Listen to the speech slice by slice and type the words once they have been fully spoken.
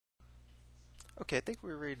Okay, I think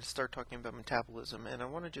we're ready to start talking about metabolism, and I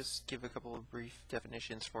want to just give a couple of brief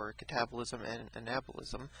definitions for catabolism and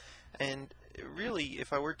anabolism. And really,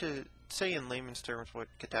 if I were to say in layman's terms what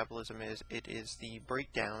catabolism is, it is the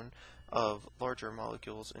breakdown of larger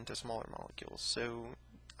molecules into smaller molecules. So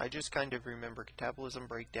I just kind of remember catabolism,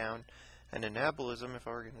 breakdown, and anabolism. If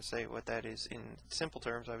I were going to say what that is in simple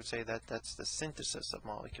terms, I would say that that's the synthesis of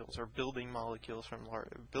molecules, or building molecules from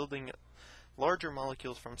building larger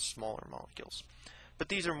molecules from smaller molecules. But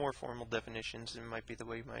these are more formal definitions and might be the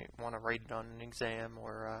way you might want to write it on an exam,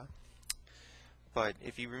 or but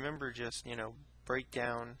if you remember just,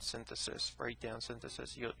 breakdown, synthesis,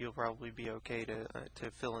 you'll probably be okay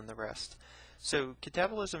to fill in the rest. So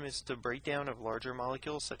catabolism is the breakdown of larger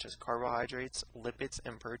molecules such as carbohydrates, lipids,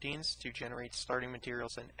 and proteins to generate starting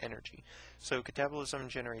materials and energy. So catabolism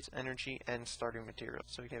generates energy and starting materials.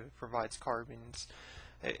 So it provides carbons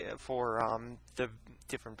for the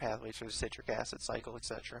different pathways for the citric acid cycle,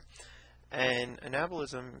 etc. And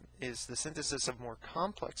anabolism is the synthesis of more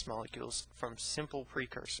complex molecules from simple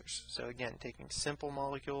precursors. So again, taking simple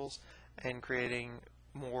molecules and creating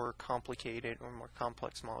more complicated or more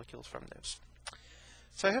complex molecules from those.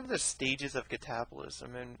 So I have the stages of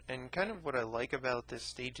catabolism, and kind of what I like about this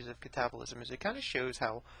stages of catabolism is it kind of shows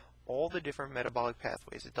how all the different metabolic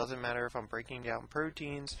pathways, it doesn't matter if I'm breaking down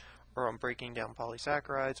proteins or I'm breaking down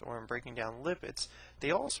polysaccharides, or I'm breaking down lipids, they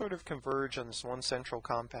all sort of converge on this one central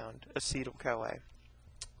compound, acetyl-CoA.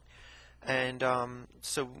 And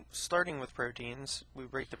so starting with proteins, we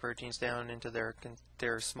break the proteins down into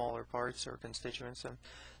their smaller parts or constituents, and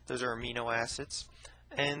those are amino acids.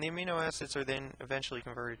 And the amino acids are then eventually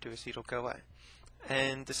converted to acetyl-CoA.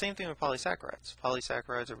 And the same thing with polysaccharides.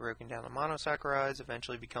 Polysaccharides are broken down to monosaccharides,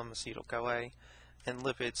 eventually become acetyl-CoA, and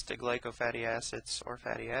lipids to glycofatty acids or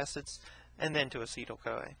fatty acids, and then to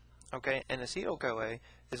acetyl-CoA. Okay, and acetyl-CoA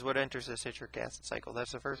is what enters the citric acid cycle.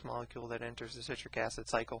 That's the first molecule that enters the citric acid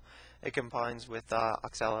cycle. It combines with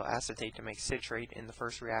oxaloacetate to make citrate in the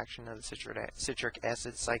first reaction of the citric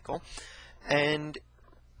acid cycle. And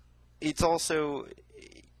it's also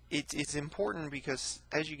it's important because,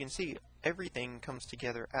 as you can see, everything comes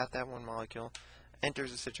together at that one molecule,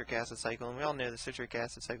 enters the citric acid cycle, and we all know the citric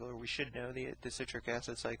acid cycle, or we should know the citric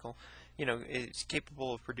acid cycle, is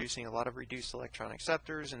capable of producing a lot of reduced electron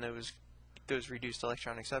acceptors, and those reduced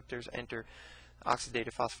electron acceptors enter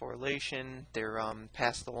oxidative phosphorylation. They're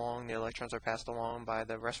passed along, the electrons are passed along by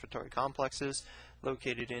the respiratory complexes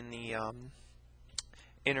located in the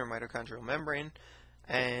inner mitochondrial membrane,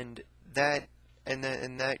 and that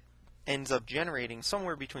ends up generating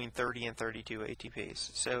somewhere between 30 and 32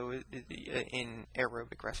 ATPs, so in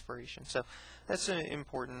aerobic respiration. So that's an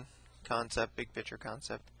important concept, big picture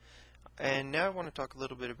concept. And now I want to talk a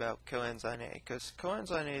little bit about coenzyme A, because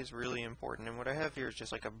coenzyme A is really important, and what I have here is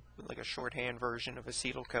just like a shorthand version of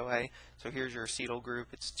acetyl-CoA. So here's your acetyl group.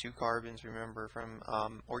 It's 2 carbons, remember, from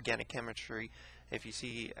organic chemistry. If you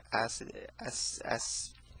see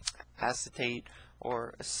acetate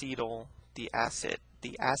or acetyl, the acid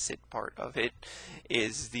part of it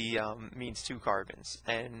is means 2 carbons,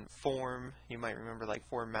 and form, you might remember, like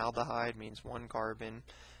formaldehyde means 1 carbon.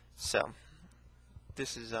 So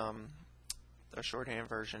this is a shorthand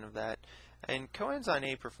version of that. And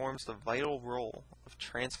coenzyme A performs the vital role of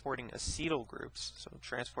transporting acetyl groups, so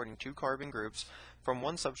transporting 2 carbon groups from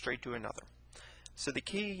one substrate to another. So the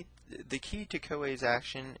key to CoA's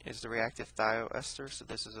action is the reactive thioester. So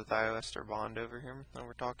this is a thioester bond over here that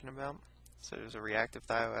we're talking about. So there's a reactive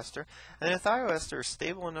thioester. And a thioester is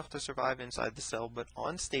stable enough to survive inside the cell, but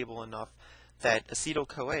unstable enough that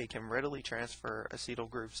acetyl-CoA can readily transfer acetyl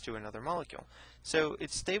groups to another molecule. So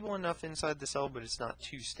it's stable enough inside the cell, but it's not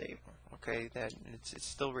too stable. Okay, that it's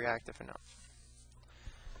still reactive enough.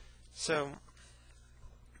 So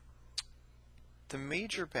the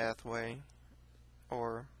major pathway,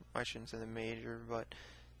 or I shouldn't say the major, but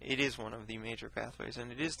it is one of the major pathways,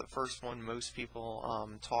 and it is the first one most people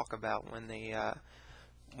talk about when they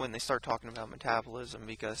start talking about metabolism,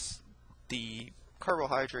 because the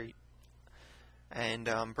carbohydrate and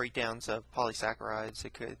breakdowns of polysaccharides,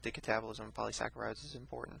 the catabolism of polysaccharides is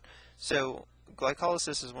important. So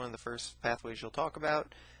glycolysis is one of the first pathways you'll talk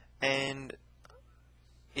about, and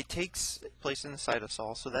it takes place in the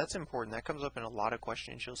cytosol, so that's important. That comes up in a lot of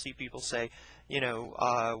questions. You'll see people say,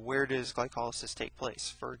 where does glycolysis take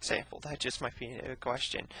place? For example, that just might be a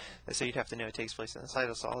question. They say you'd have to know it takes place in the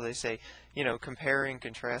cytosol. They say, compare and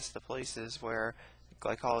contrast the places where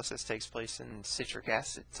glycolysis takes place and citric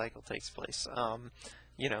acid cycle takes place,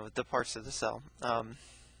 the parts of the cell.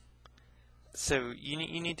 So you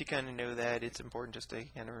need to kind of know that. It's important just to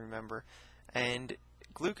kind of remember. And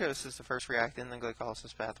glucose is the first reactant in the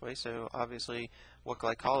glycolysis pathway, so obviously what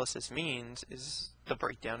glycolysis means is the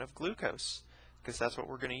breakdown of glucose, because that's what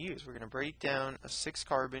we're going to use. We're going to break down a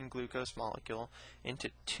 6-carbon glucose molecule into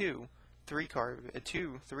two 3-carbon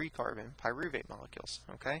pyruvate molecules.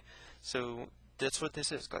 Okay, so that's what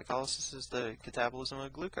this is. Glycolysis is the catabolism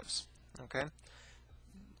of glucose. Okay,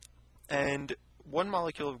 and one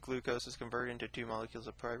molecule of glucose is converted into 2 molecules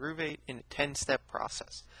of pyruvate in a 10-step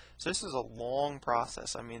process. So this is a long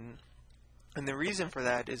process. I mean, and the reason for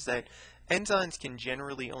that is that enzymes can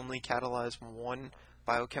generally only catalyze one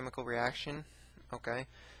biochemical reaction. Okay,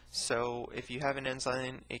 so if you have an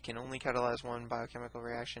enzyme, it can only catalyze one biochemical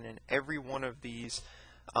reaction, and every one of these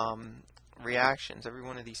reactions, every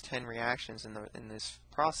one of these 10 reactions in this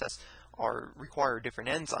process require different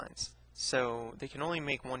enzymes. So they can only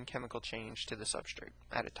make one chemical change to the substrate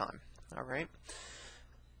at a time. Alright?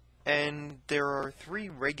 And there are 3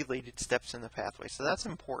 regulated steps in the pathway, so that's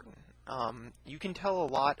important. You can tell a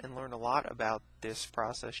lot and learn a lot about this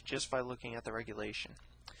process just by looking at the regulation.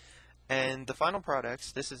 And the final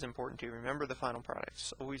products, this is important to remember the final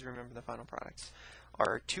products, always remember the final products,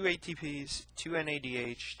 are 2 ATPs, 2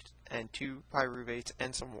 NADH, and 2 pyruvates,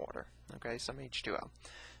 and some water, okay, some H2O.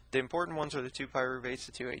 The important ones are the 2 pyruvates,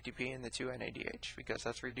 the 2 ATP, and the 2 NADH, because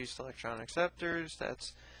that's reduced electron acceptors.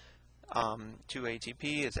 That's 2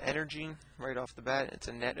 ATP is energy right off the bat. It's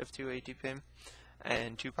a net of 2 ATP.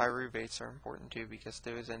 And 2 pyruvates are important too, because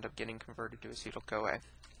those end up getting converted to acetyl-CoA.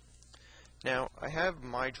 Now, I have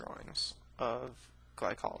my drawings of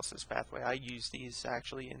glycolysis pathway. I use these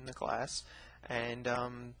actually in the class, and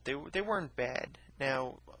they weren't bad.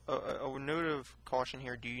 Now, a note of caution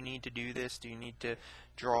here: do you need to do this? Do you need to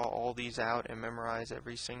draw all these out and memorize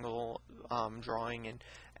every single drawing in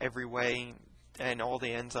every way and all the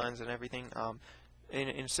enzymes and everything? In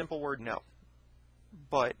a simple word, no.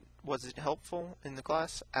 But was it helpful in the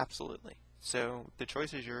class? Absolutely. So the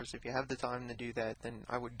choice is yours. If you have the time to do that, then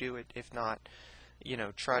I would do it. If not,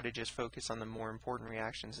 try to just focus on the more important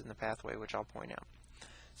reactions in the pathway, which I'll point out.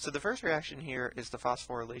 So the first reaction here is the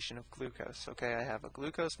phosphorylation of glucose. Okay, I have a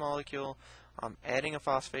glucose molecule. I'm adding a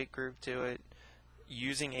phosphate group to it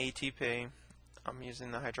using ATP. I'm using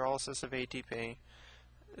the hydrolysis of ATP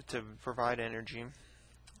to provide energy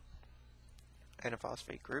and a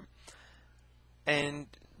phosphate group. And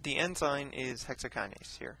the enzyme is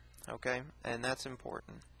hexokinase here, okay, and that's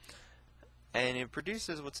important. And it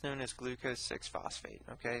produces what's known as glucose 6-phosphate,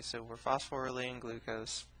 okay, so we're phosphorylating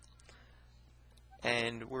glucose,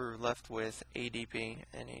 and we're left with ADP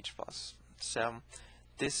and H+. So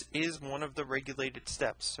this is one of the regulated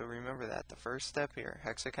steps, so remember that. The first step here,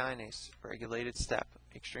 hexokinase, regulated step,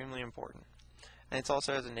 extremely important. And it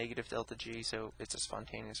also has a negative delta G, so it's a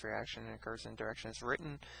spontaneous reaction and occurs in the direction it's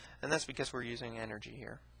written, and that's because we're using energy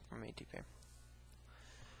here from ATP.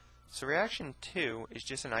 So reaction 2 is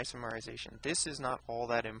just an isomerization. This is not all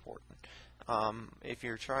that important. If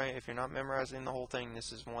you're not memorizing the whole thing,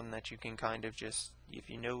 this is one that you can kind of just, if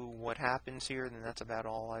you know what happens here, then that's about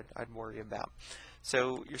all I'd worry about.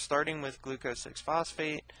 So you're starting with glucose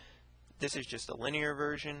 6-phosphate. This is just a linear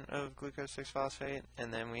version of glucose 6-phosphate,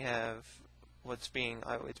 and then we have it's being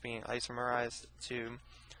isomerized to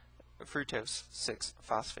fructose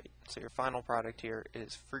 6-phosphate. So your final product here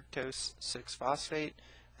is fructose 6-phosphate,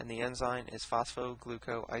 and the enzyme is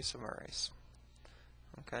phosphoglucoisomerase.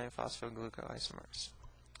 Okay, phosphoglucoisomerase.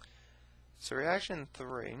 So reaction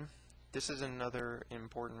 3, this is another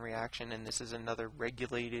important reaction, and this is another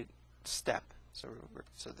regulated step. So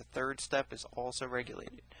the third step is also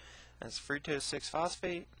regulated. That's fructose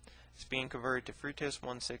 6-phosphate. It's being converted to fructose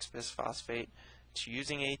 1,6-bisphosphate. It's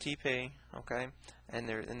using ATP, okay, and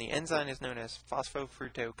the enzyme is known as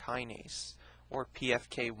phosphofructokinase, or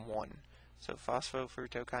PFK1. So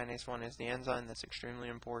phosphofructokinase 1 is the enzyme. That's extremely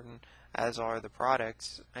important, as are the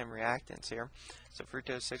products and reactants here. So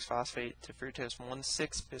fructose 6-phosphate to fructose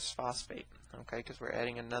 1,6-bisphosphate, okay, because we're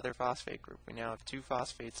adding another phosphate group. We now have 2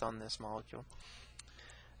 phosphates on this molecule.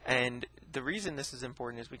 And the reason this is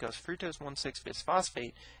important is because fructose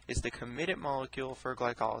 1,6-bisphosphate is the committed molecule for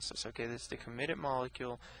glycolysis. Okay, this is the committed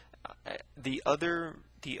molecule. The other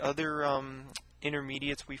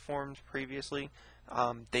intermediates we formed previously,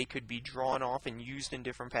 they could be drawn off and used in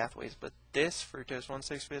different pathways, but this fructose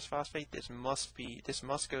 1,6-bisphosphate, this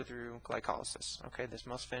must go through glycolysis. Okay, this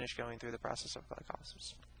must finish going through the process of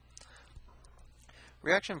glycolysis.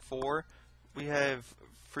 Reaction 4, we have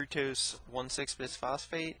fructose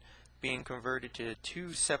 1,6-bisphosphate being converted to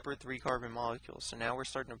 2 separate 3-carbon molecules. So now we're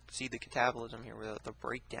starting to see the catabolism here, with the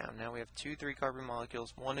breakdown. Now we have 2 3-carbon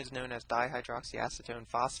molecules. One is known as dihydroxyacetone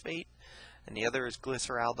phosphate, and the other is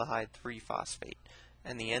glyceraldehyde 3-phosphate.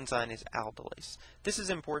 and the enzyme is aldolase. This is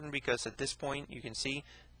important because at this point you can see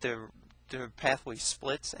the pathway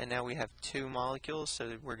splits, and now we have two molecules,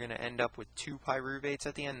 so we're going to end up with two pyruvates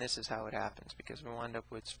at the end. This is how it happens, because we wind up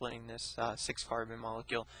with splitting this 6-carbon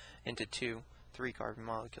molecule into two 3-carbon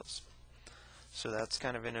molecules. So that's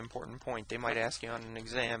kind of an important point. They might ask you on an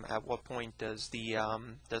exam, at what point does the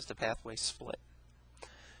pathway split,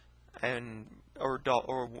 or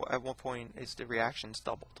at what point is the reactions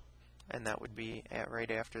doubled, and that would be right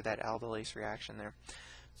after that aldolase reaction there.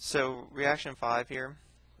 So reaction 5 here.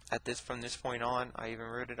 From this point on, I even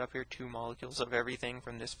wrote it up here, 2 molecules of everything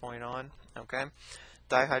from this point on, okay?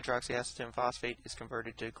 Dihydroxyacetone phosphate is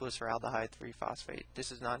converted to glyceraldehyde 3-phosphate.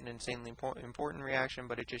 This is not an insanely important reaction,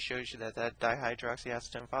 but it just shows you that that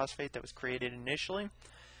dihydroxyacetone phosphate that was created initially,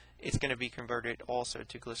 it's going to be converted also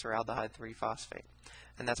to glyceraldehyde 3-phosphate.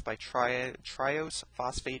 And that's by triose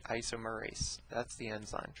phosphate isomerase. That's the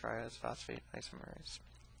enzyme, triose phosphate isomerase.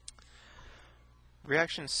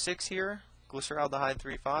 Reaction 6 here, glyceraldehyde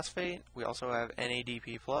 3-phosphate. We also have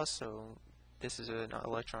NADP+, so this is an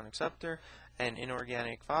electron acceptor, and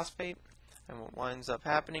inorganic phosphate. And what winds up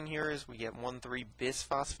happening here is we get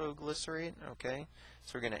 1,3-bisphosphoglycerate, okay?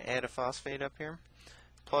 So we're going to add a phosphate up here,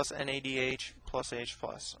 plus NADH plus H+.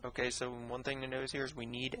 Okay, so one thing to notice here is we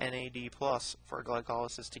need NAD+ for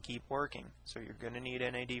glycolysis to keep working. So you're going to need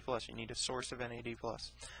NAD+. You need a source of NAD+,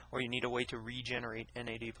 or you need a way to regenerate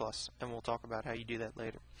NAD+, and we'll talk about how you do that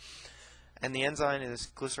later. And the enzyme is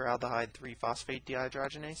glyceraldehyde 3-phosphate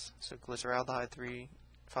dehydrogenase. So glyceraldehyde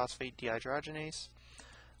 3-phosphate dehydrogenase.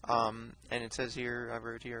 And it says here, I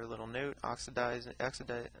wrote here a little note, oxidation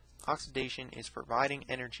is providing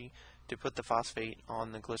energy to put the phosphate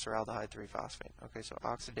on the glyceraldehyde 3-phosphate. Okay, so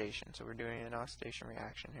oxidation. So we're doing an oxidation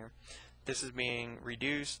reaction here. This is being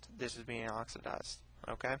reduced, this is being oxidized.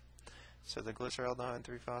 Okay? So the glyceraldehyde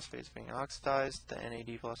 3-phosphate is being oxidized, the NAD+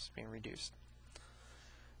 is being reduced.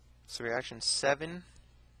 So reaction 7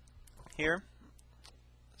 here.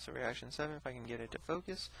 So reaction 7, if I can get it to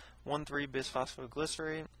focus,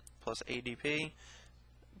 1,3-bisphosphoglycerate plus ADP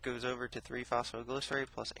goes over to 3-phosphoglycerate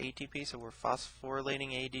plus ATP. So we're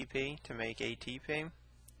phosphorylating ADP to make ATP.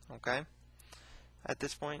 Okay. At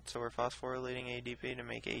this point, so we're phosphorylating ADP to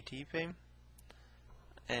make ATP.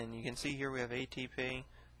 And you can see here we have ATP,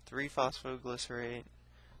 3-phosphoglycerate,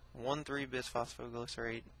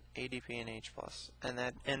 1,3-bisphosphoglycerate, ADP and H+, and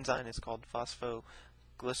that enzyme is called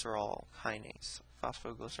phosphoglycerol kinase.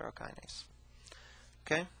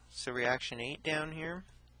 Okay, so reaction 8 down here.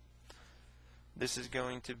 This is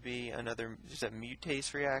going to be just a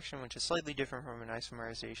mutase reaction, which is slightly different from an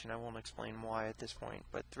isomerization. I won't explain why at this point,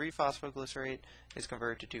 but 3-phosphoglycerate is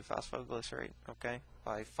converted to 2-phosphoglycerate, okay,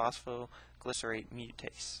 by phosphoglycerate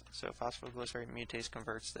mutase. So phosphoglycerate mutase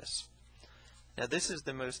converts this. Now this is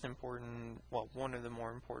the most important, well, one of the more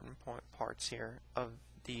important parts here of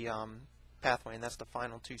the pathway, and that's the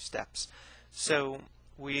final 2 steps. So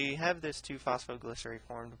we have this 2-phosphoglycerate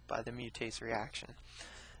formed by the mutase reaction.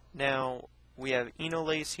 Now we have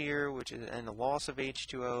enolase here, and the loss of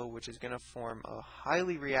H2O, which is going to form a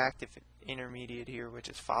highly reactive intermediate here, which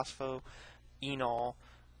is phosphoenol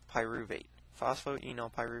pyruvate.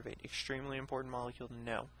 Phosphoenol pyruvate, extremely important molecule to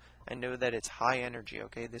know. And know that it's high energy,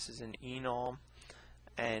 okay? This is an enol,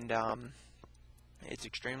 and it's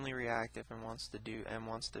extremely reactive and wants to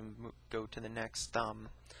go to the next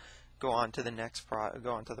go on to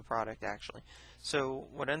the product actually. So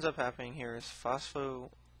what ends up happening here is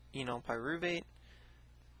phosphoenol pyruvate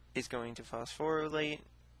is going to phosphorylate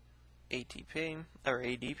ATP, or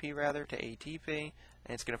ADP rather, to ATP,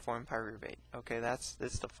 and it's going to form pyruvate. Okay, that's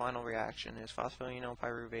the final reaction, is phosphoenol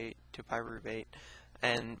pyruvate to pyruvate.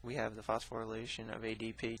 And we have the phosphorylation of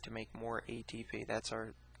ADP to make more ATP. That's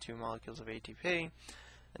our 2 molecules of ATP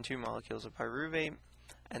and 2 molecules of pyruvate.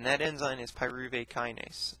 And that enzyme is pyruvate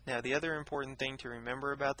kinase. Now the other important thing to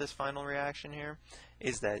remember about this final reaction here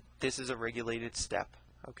is that this is a regulated step.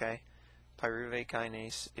 Okay? Pyruvate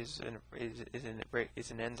kinase is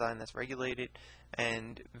an enzyme that's regulated,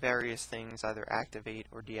 and various things either activate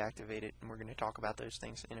or deactivate it, and we're going to talk about those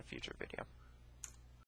things in a future video.